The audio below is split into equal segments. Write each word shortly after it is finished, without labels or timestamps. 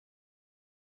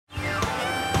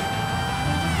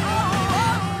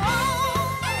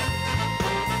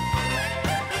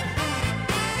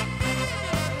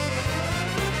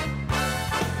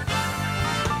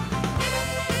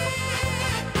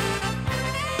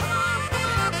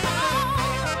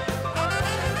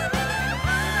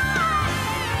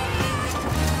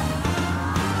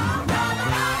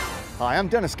I'm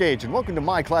Dennis Gage, and welcome to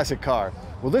My Classic Car.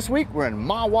 Well, this week we're in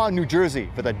Mahwah, New Jersey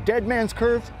for the Dead Man's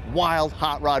Curve Wild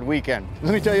Hot Rod Weekend.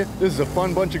 Let me tell you, this is a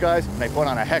fun bunch of guys, and they put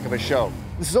on a heck of a show.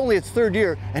 This is only its third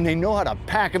year, and they know how to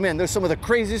pack them in. There's some of the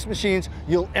craziest machines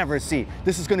you'll ever see.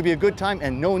 This is going to be a good time,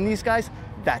 and knowing these guys,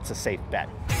 that's a safe bet.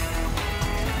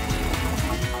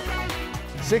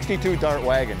 62 Dart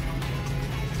Wagon.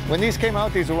 When these came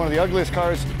out, these were one of the ugliest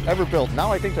cars ever built.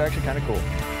 Now I think they're actually kind of cool.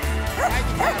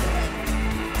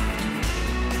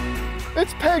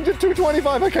 It's pegged at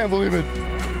 225, I can't believe it.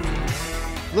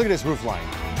 Look at this roof line.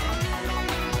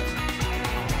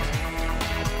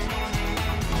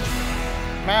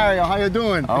 Mario, how you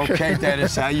doing? Okay,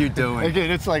 Dennis, how you doing? Again,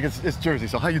 it's like, it's Jersey,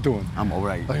 so how you doing? I'm all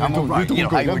right. I'm all right. You know,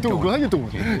 I'm doing good. How you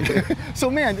doing?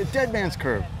 So man, the Dead Man's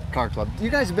Curve Car Club, you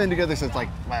guys have been together since like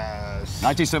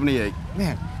 1978.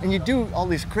 Man, and you do all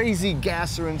these crazy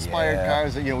gasser-inspired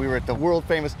cars. You know, we were at the world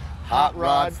famous Hot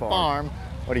Rod Farm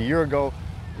what, a year ago.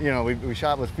 You know, we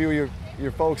shot with a few of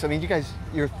your folks. I mean, you guys,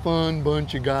 you're a fun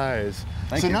bunch of guys.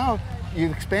 Thank you. So now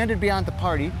you've expanded beyond the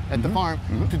party at the farm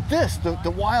to this,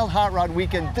 the Wild Hot Rod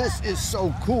Weekend. This is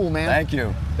so cool, man. Thank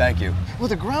you. Thank you. Well,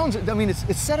 the grounds, I mean,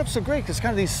 it's set up so great because it's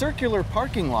kind of these circular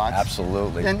parking lots.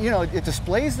 Absolutely. And, you know, it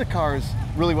displays the cars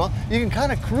really well. You can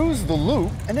kind of cruise the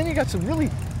loop, and then you got some really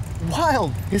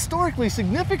wild, historically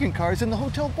significant cars in the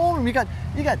hotel ballroom. You got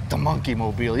the Monkey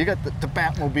Mobile, you got the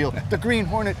Batmobile, the Green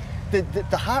Hornet,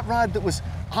 the hot rod that was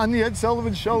on the Ed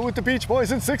Sullivan Show with the Beach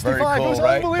Boys in '65. Very cool, it was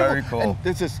right? unbelievable. Very cool. And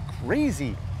there's this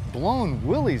crazy blown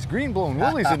Willys, green blown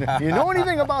Willys in there. You know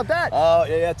anything about that? Oh,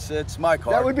 yeah, it's my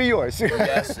car. That would be yours.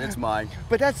 Yes, it's mine.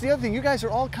 But that's the other thing. You guys are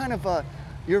all kind of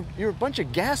you're a bunch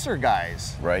of gasser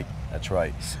guys. Right. That's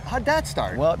right. How'd that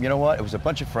start? Well, you know what? It was a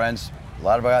bunch of friends. A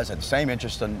lot of guys had the same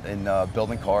interest in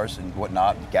building cars and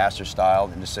whatnot, gasser style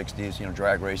in the '60s. You know,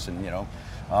 drag racing. You know.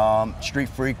 Street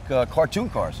freak cartoon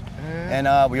cars, and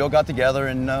we all got together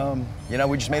and you know,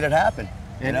 we just made it happen.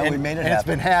 You know, we made it happen. It's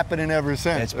been happening ever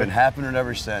since. It's been happening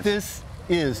ever since. This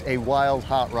is a wild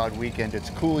hot rod weekend.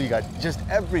 It's cool. You got just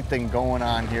everything going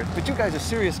on here. But you guys are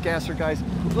serious gasser guys.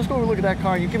 Let's go over and look at that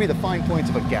car. And you give me the fine points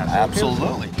of a gasser.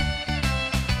 Absolutely. Okay,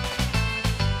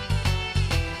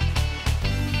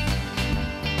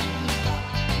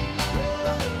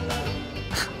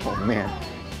 oh man.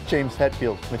 James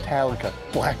Hetfield, Metallica,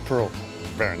 Black Pearl.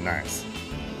 Very nice.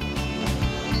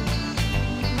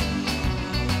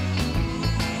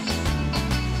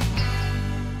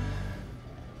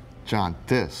 John,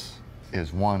 this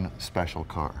is one special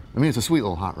car. I mean, it's a sweet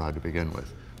little hot rod to begin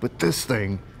with, but this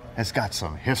thing has got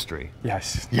some history.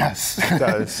 Yes. Yes. It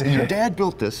does. And your dad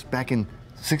built this back in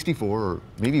 '64 or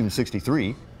maybe even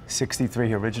 '63. 63,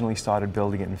 he originally started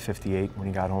building it in '58 when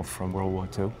he got home from World War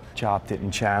II. Chopped it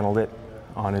and channeled it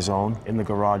on his own in the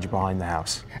garage behind the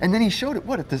house. And then he showed it,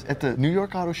 what, at the New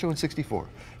York Auto Show in '64?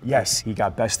 Yes, he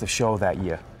got Best of Show that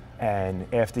year. And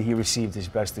after he received his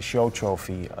Best of Show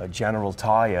trophy, General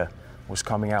Tire was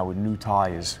coming out with new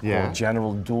tires called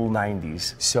General Dual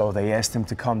 90s. So they asked him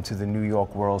to come to the New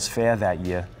York World's Fair that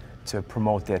year to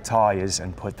promote their tires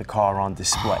and put the car on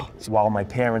display. So while my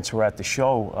parents were at the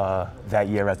show that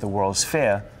year at the World's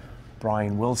Fair,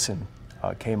 Brian Wilson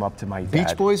came up to my dad.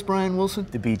 Beach Boys, Brian Wilson?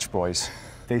 The Beach Boys.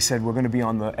 They said, we're going to be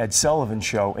on the Ed Sullivan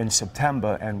Show in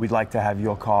September, and we'd like to have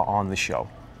your car on the show.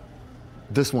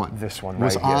 This one? This one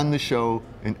was right here. On the show,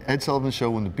 in Ed Sullivan's show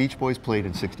when the Beach Boys played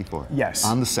in '64? Yes.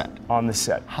 On the set? On the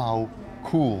set. How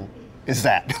cool is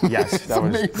that? Yes, it's that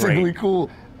was amazingly great. Cool.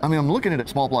 I mean, I'm looking at a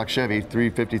small block Chevy,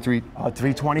 353.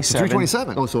 327.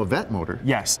 327. Oh, so a vet motor.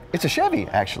 Yes. It's a Chevy,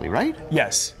 actually, right?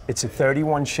 Yes. It's a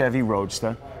 31 Chevy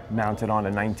Roadster mounted on a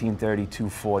 1932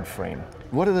 Ford frame.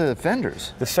 What are the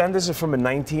fenders? The fenders are from a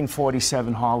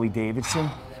 1947 Harley Davidson.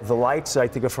 The lights, I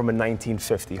think, are from a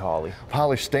 1950 Harley.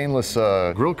 Polished stainless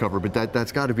grill cover, but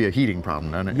that's got to be a heating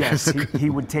problem, doesn't it? Yes,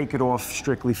 he would take it off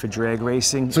strictly for drag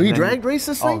racing. So he drag raced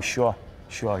this thing? Oh, sure.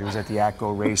 Sure. He was at the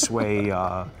Atco Raceway.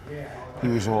 He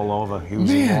was all over. He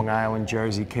was in Long Island,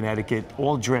 Jersey, Connecticut,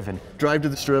 all driven. Drive to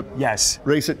the strip. Yes.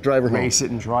 Race it, drive her home. Race it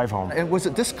and drive home. And was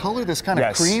it this color, this kind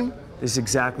of cream? This is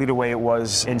exactly the way it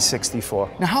was in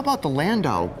 '64. Now, how about the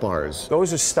Landau bars?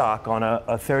 Those are stock on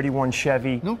a 31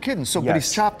 Chevy. No kidding. So, but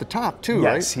he's chopped the top too,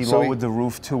 right? Yes, he lowered the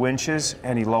roof 2 inches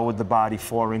and he lowered the body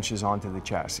 4 inches onto the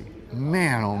chassis.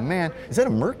 Man, oh man. Is that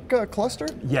a Merc cluster?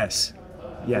 Yes.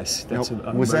 Yes, that's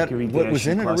a was Mercury that what dash was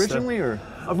in it cluster. originally, or?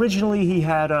 Originally, he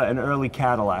had an early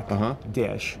Cadillac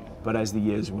dash, but as the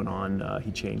years went on,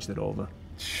 he changed it over.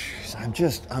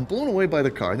 Jeez, I'm blown away by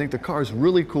the car. I think the car is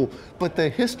really cool, but the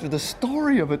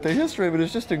history of it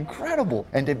is just incredible.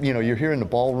 And you know, you're here in the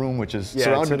ballroom, which is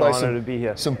surrounded by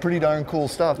some pretty darn cool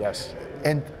stuff. Yes.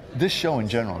 And this show in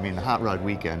general, I mean, the Hot Rod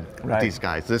Weekend with these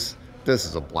guys, this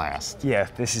is a blast. Yeah,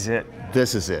 this is it.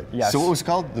 This is it. Yes. So what was it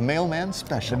called? The Mailman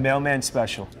Special. The Mailman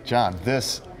Special. John,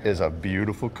 this is a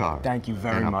beautiful car. Thank you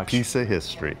very and much. A piece of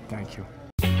history. Thank you.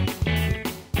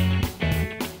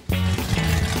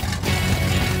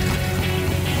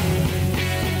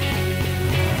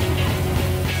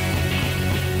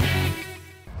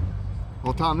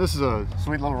 Well, Tom, this is a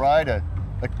sweet little ride, a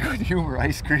Good Humor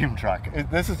ice cream truck.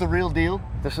 This is the real deal?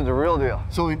 This is the real deal.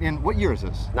 So in what year is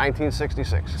this?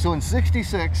 1966. So in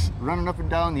 66, running up and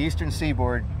down the eastern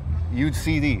seaboard, you'd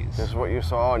see these. This is what you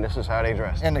saw, and this is how they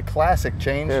dressed. And the classic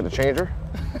change. Yeah, the changer.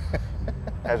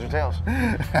 Heads or tails.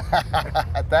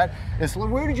 That is,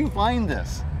 where did you find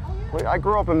this? I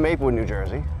grew up in Maplewood, New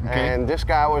Jersey, and this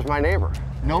guy was my neighbor.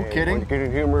 No and kidding? When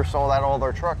Good Humor sold out all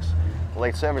their trucks,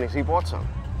 late 70s, he bought some.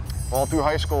 All through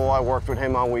high school, I worked with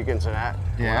him on weekends and that.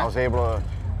 Yeah. When I was able to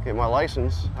get my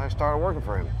license, I started working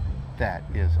for him. That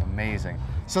is amazing.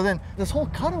 So then, this whole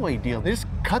cutaway deal, they just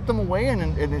cut them away and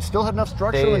it still had enough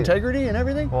structural integrity and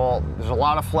everything? Well, there's a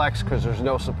lot of flex because there's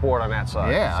no support on that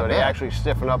side. Yeah, so I they bet. actually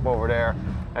stiffen up over there.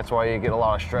 That's why you get a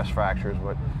lot of stress fractures.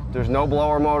 But there's no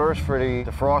blower motors for the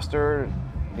defroster.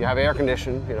 You have air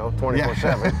conditioning, you know,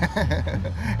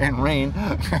 24/7. And rain.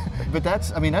 But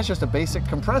that's, I mean, that's just a basic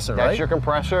compressor, right? That's your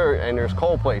compressor, and there's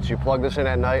cold plates. You plug this in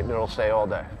at night, and it'll stay all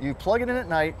day. You plug it in at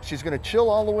night, she's gonna chill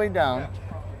all the way down.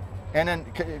 And then,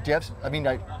 do you have, I mean,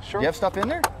 Sure. do you have stuff in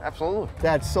there? Absolutely.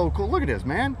 That's so cool. Look at this,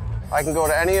 man. I can go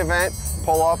to any event,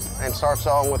 pull up, and start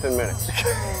selling within minutes.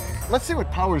 Let's see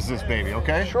what powers this baby,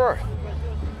 okay? Sure.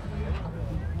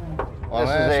 Well,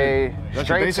 This is a that's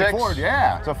straight basic six. Ford,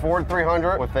 yeah. It's a Ford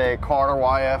 300 with a Carter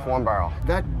YF one barrel.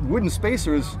 That wooden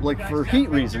spacer is like for heat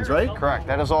reasons, right? Correct.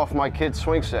 That is off my kid's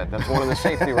swing set. That's one of the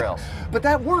safety rails. But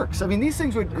that works. I mean, these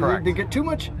things would, Correct. they get too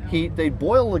much heat, they'd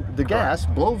boil the gas,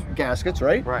 blow gaskets,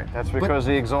 right? Right. That's because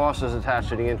the exhaust is attached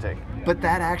to the intake. But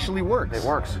that actually works. It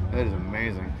works. That is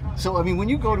amazing. So, I mean, when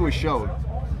you go to a show,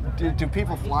 do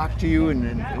people flock to you and they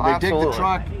dig the Absolutely.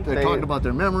 truck, they're talking about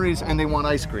their memories, and they want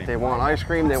ice cream? They want ice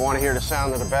cream, they want to hear the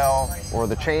sound of the bell, or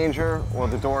the changer, or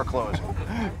the door closing.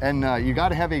 And you got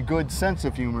to have a good sense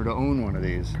of humor to own one of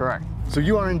these. Correct. So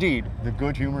you are indeed the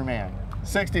Good Humor man.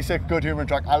 66 Good Humor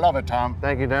truck. I love it, Tom.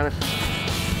 Thank you, Dennis.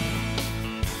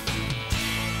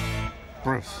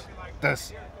 Bruce,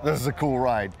 this is a cool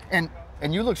ride.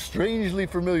 And you look strangely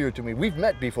familiar to me. We've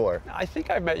met before. I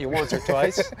think I've met you once or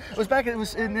twice. It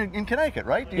was in Connecticut,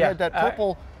 right? You Yeah, had that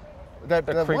purple, that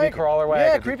creepy wagon. crawler wagon.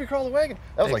 Yeah, creepy crawler wagon.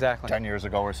 That was Exactly. like 10 years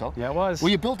ago or so. Yeah, it was. Well,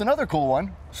 you built another cool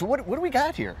one. So what do we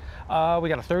got here? We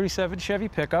got a 37 Chevy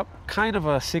pickup, kind of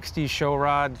a 60s show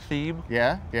rod theme.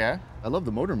 Yeah. I love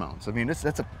the motor mounts. I mean, that's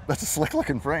a slick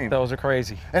looking frame. Those are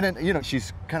crazy. And then, you know,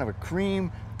 she's kind of a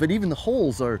cream, but even the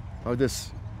holes are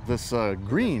this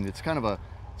green. It's kind of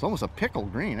it's almost a pickle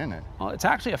green, isn't it? Well, it's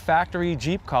actually a factory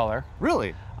Jeep color.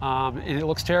 Really? And it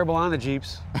looks terrible on the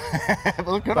Jeeps.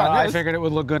 Look good But on I this. figured it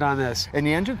would look good on this. And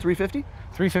the engine, 350?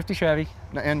 350 Chevy,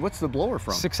 And what's the blower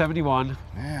from? 671.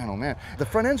 Man, oh man. The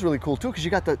front end's really cool too, because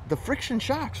you got the friction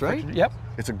shocks, right? Yep,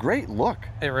 It's a great look.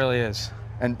 it really is.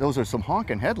 And those are some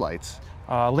honking headlights.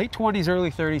 Late 20s, early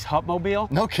 30s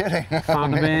Hupmobile. No kidding.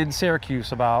 Found them in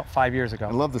Syracuse about 5 years ago.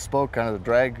 I love the spoke, kind of the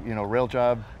drag, you know, rail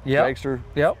job, Yep. dragster.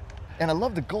 Yep. And I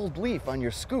love the gold leaf on your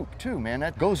scoop too, man.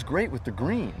 That goes great with the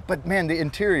green. But man, the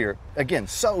interior, again,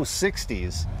 so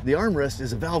 60s. The armrest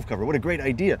is a valve cover. What a great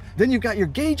idea. Then you've got your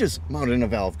gauges mounted in a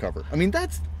valve cover. I mean,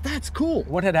 that's cool.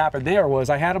 What had happened there was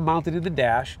I had them mounted in the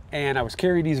dash, and I was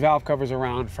carrying these valve covers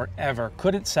around forever.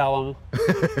 Couldn't sell them.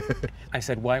 I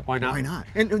said, why not? Why not?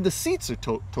 And the seats are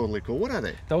totally cool. What are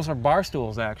they? Those are bar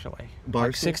stools, actually. Bar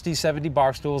like stools? 60, 70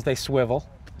 bar stools. They swivel.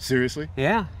 Seriously?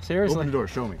 Yeah, seriously. Open the door,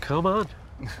 show me. Come on.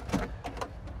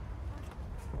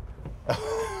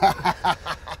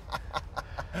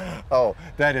 Oh,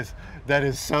 that is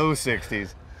so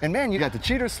 60s. And man, you got the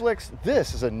cheater slicks.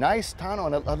 This is a nice tonneau,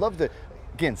 and I love the,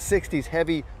 again, 60s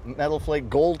heavy metal flake,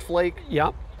 gold flake.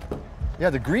 Yep. Yeah,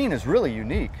 the green is really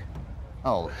unique.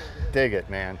 Oh, dig it,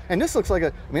 man. And this looks like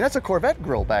I mean, that's a Corvette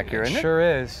grill back here, isn't it? Sure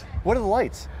is. What are the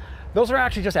lights? Those are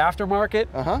actually just aftermarket.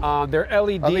 Uh-huh. They're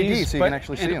LEDs. LEDs, so you can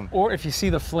actually see them. Or if you see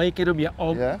the flake in them,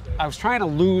 Yeah. I was trying to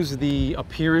lose the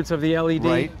appearance of the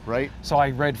LED. Right. So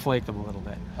I red flaked them a little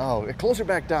bit. Oh, closer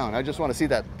back down. I just want to see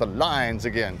the lines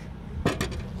again.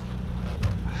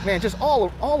 Man, just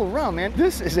all around, man.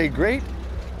 This is a great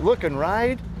looking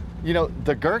ride. You know,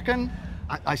 the Gherkin,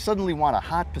 I suddenly want a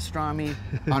hot pastrami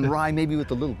on rye, maybe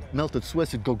with a little melted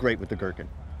Swiss. It'd go great with the Gherkin.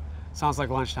 Sounds like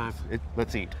lunchtime.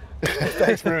 Let's eat.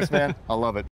 Thanks, Bruce, man. I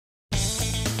love it.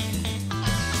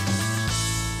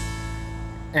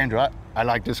 Andrew, I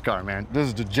like this car, man. This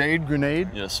is the Jade Grenade.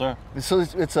 Yes, sir. So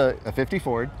it's a 50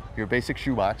 Ford, your basic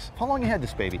shoebox. How long you had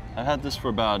this baby? I've had this for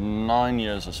about 9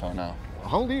 years or so now.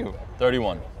 How old are you?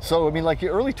 31. So, I mean, like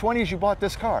your early 20s, you bought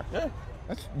this car. Yeah.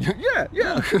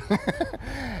 Yeah.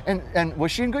 and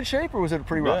was she in good shape, or was it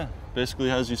pretty rough? Yeah, basically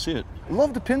as you see it.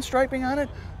 Love the pinstriping on it,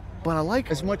 but I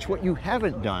like as much what you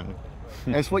haven't done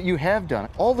as what you have done.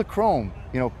 All the chrome,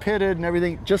 you know, pitted and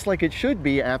everything, just like it should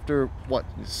be after, what,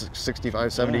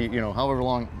 65, 70, you know, however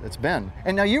long it's been.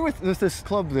 And now you're with this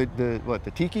club,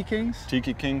 the Tiki Kings?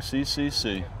 Tiki King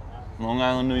CCC, Long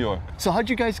Island, New York. So how'd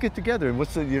you guys get together? And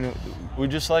what's the, you know? We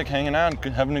just like hanging out,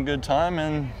 having a good time,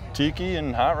 and tiki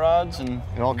and hot rods, and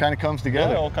it all kind of comes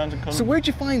together. Yeah, all kinds of. So where'd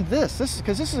you find this?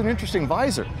 Because this is an interesting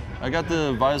visor. I got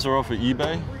the visor off of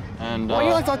eBay, and. Well, you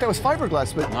know, I thought that was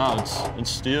fiberglass, but no,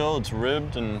 it's steel. It's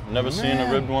ribbed, and never seen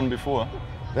a ribbed one before.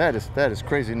 That is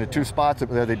crazy. And the two spots,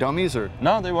 are they dummies or?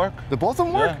 No, they work. Both of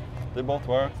them work? Yeah, they both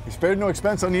work. You spared no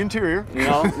expense on the interior.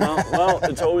 No. Well,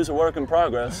 it's always a work in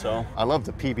progress. So. I love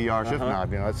the PBR shift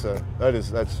knob. You know,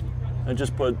 that's. I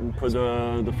just put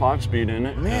the 5-speed in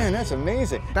it. Man, that's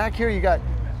amazing. Back here, you got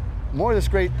more of this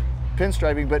great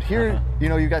pinstriping, but here, you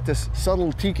know, you got this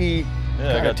subtle tiki,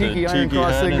 kind of tiki iron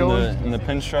cross thing going. And the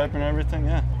pinstripe and everything,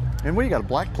 yeah. And what, you got a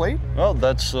black plate? Well,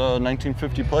 that's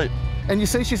 1950 plate. And you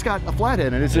say she's got a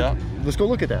flathead in it. Let's go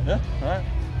look at that. Yeah, all right.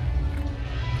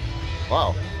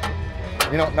 Wow.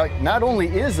 You know, not only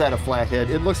is that a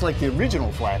flathead, it looks like the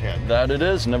original flathead. That it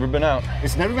is, never been out.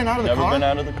 It's never been out of the car? Never been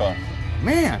out of the car.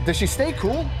 Man, does she stay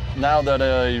cool? Now that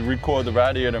I record the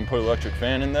radiator and put an electric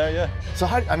fan in there, yeah. So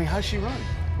how's she run?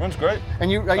 Runs great.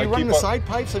 And are you running the side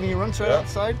pipes? I mean, you run straight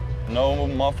outside? No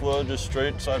muffler, just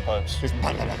straight side pipes. Just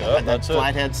that's it.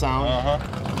 Flathead sound.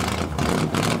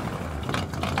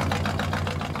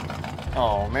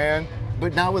 Oh man!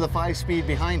 But now with a 5-speed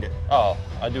behind it. Oh,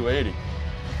 I do 80.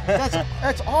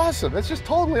 That's awesome. That's just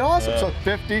totally awesome. So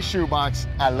 50 shoebox.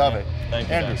 I love it. Thank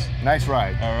you, Andrew, guys. nice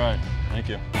ride. All right. Thank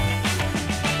you.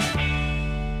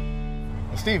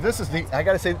 Steve, I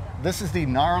gotta say, this is the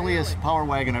gnarliest power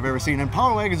wagon I've ever seen. And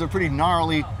power wagons are pretty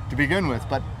gnarly to begin with,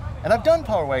 and I've done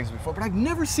power wagons before, but I've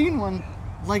never seen one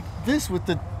like this with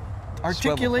the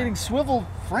articulating swivel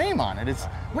frame on it.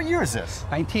 What year is this?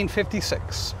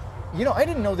 1956. You know, I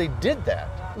didn't know they did that.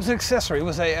 It was an accessory. It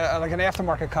was like an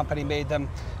aftermarket company made them.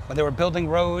 When they were building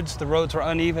roads, the roads were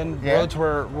uneven. Yeah. Roads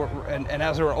and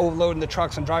as they were overloading the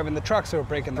trucks and driving the trucks, they were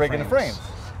breaking the frames.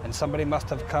 And somebody must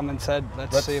have come and said,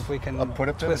 let's see if we can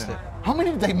twist it. How many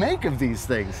did they make of these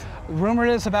things? Rumor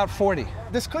is about 40.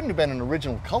 This couldn't have been an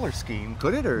original color scheme,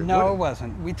 could it? Or no, it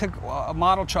wasn't. We took a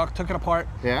model truck, took it apart,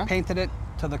 yeah, painted it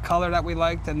to the color that we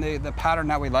liked and the pattern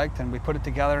that we liked, and we put it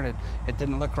together, and it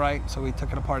didn't look right, so we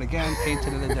took it apart again,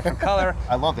 painted it a different color.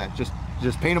 I love that. Just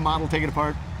paint a model, take it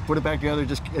apart, put it back together,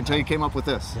 just until you came up with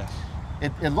this. Yes.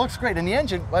 It looks great. And the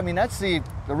engine, I mean, that's the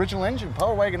original engine,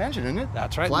 power wagon engine, isn't it?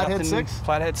 That's right. Flathead 6?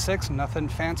 Flathead 6, nothing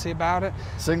fancy about it.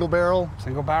 Single barrel?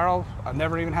 Single barrel. I've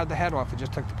never even had the head off. We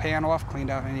just took the pan off,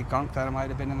 cleaned out any gunk that might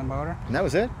have been in the motor. And that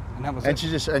was it? And that was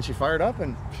it. She fired up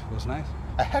and... It was nice.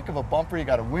 A heck of a bumper. You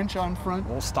got a winch on front.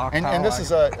 Old stock and this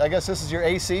is, I guess this is your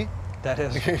AC? That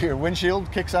is. Your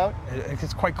windshield kicks out?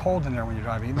 It's quite cold in there when you're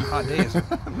driving, even hot days.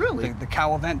 Really? The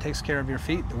cowl vent takes care of your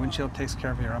feet. The windshield takes care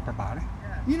of your upper body.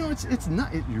 You know, it's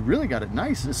not. You really got it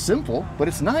nice. It's simple, but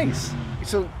it's nice.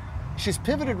 So, she's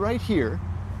pivoted right here,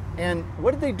 and what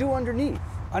did they do underneath?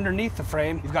 Underneath the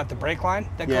frame, you've got the brake line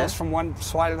that goes from one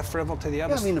side of the swivel to the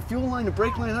other. Yeah, I mean, the fuel line, the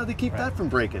brake line, how do they keep that from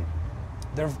breaking?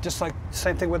 They're just like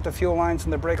same thing with the fuel lines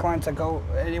and the brake lines that go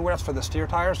anywhere else for the steer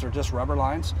tires. They're just rubber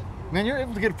lines. Man, you're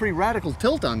able to get a pretty radical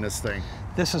tilt on this thing.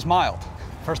 This is mild.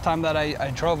 First time that I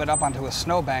drove it up onto a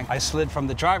snowbank, I slid from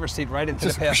the driver's seat right into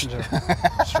the passenger,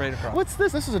 straight across. What's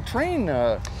this? This is a train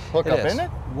hookup, isn't it?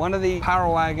 One of the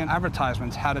Power Wagon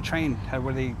advertisements had a train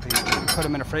where they put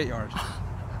them in a freight yard.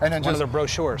 And then one of their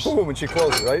brochures. Boom, and she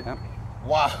closed it, right? Yep.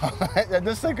 Wow, and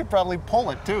this thing could probably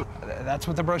pull it too. That's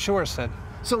what the brochure said.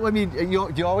 So, I mean,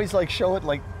 you always like show it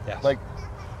like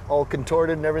all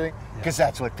contorted and everything? Because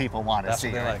that's what people want to see.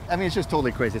 What they like. I mean, it's just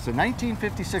totally crazy. It's a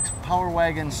 1956 Power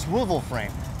Wagon swivel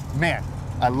frame. Man,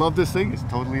 I love this thing. It's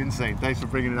totally insane. Thanks for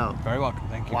bringing it out. Very welcome.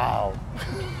 Thank you. Wow.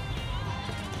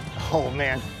 Oh,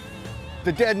 man.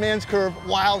 The Dead Man's Curve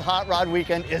Wild Hot Rod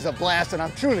Weekend is a blast, and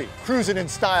I'm truly cruising in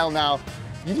style now.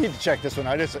 You need to check this one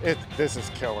out. This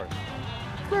is killer.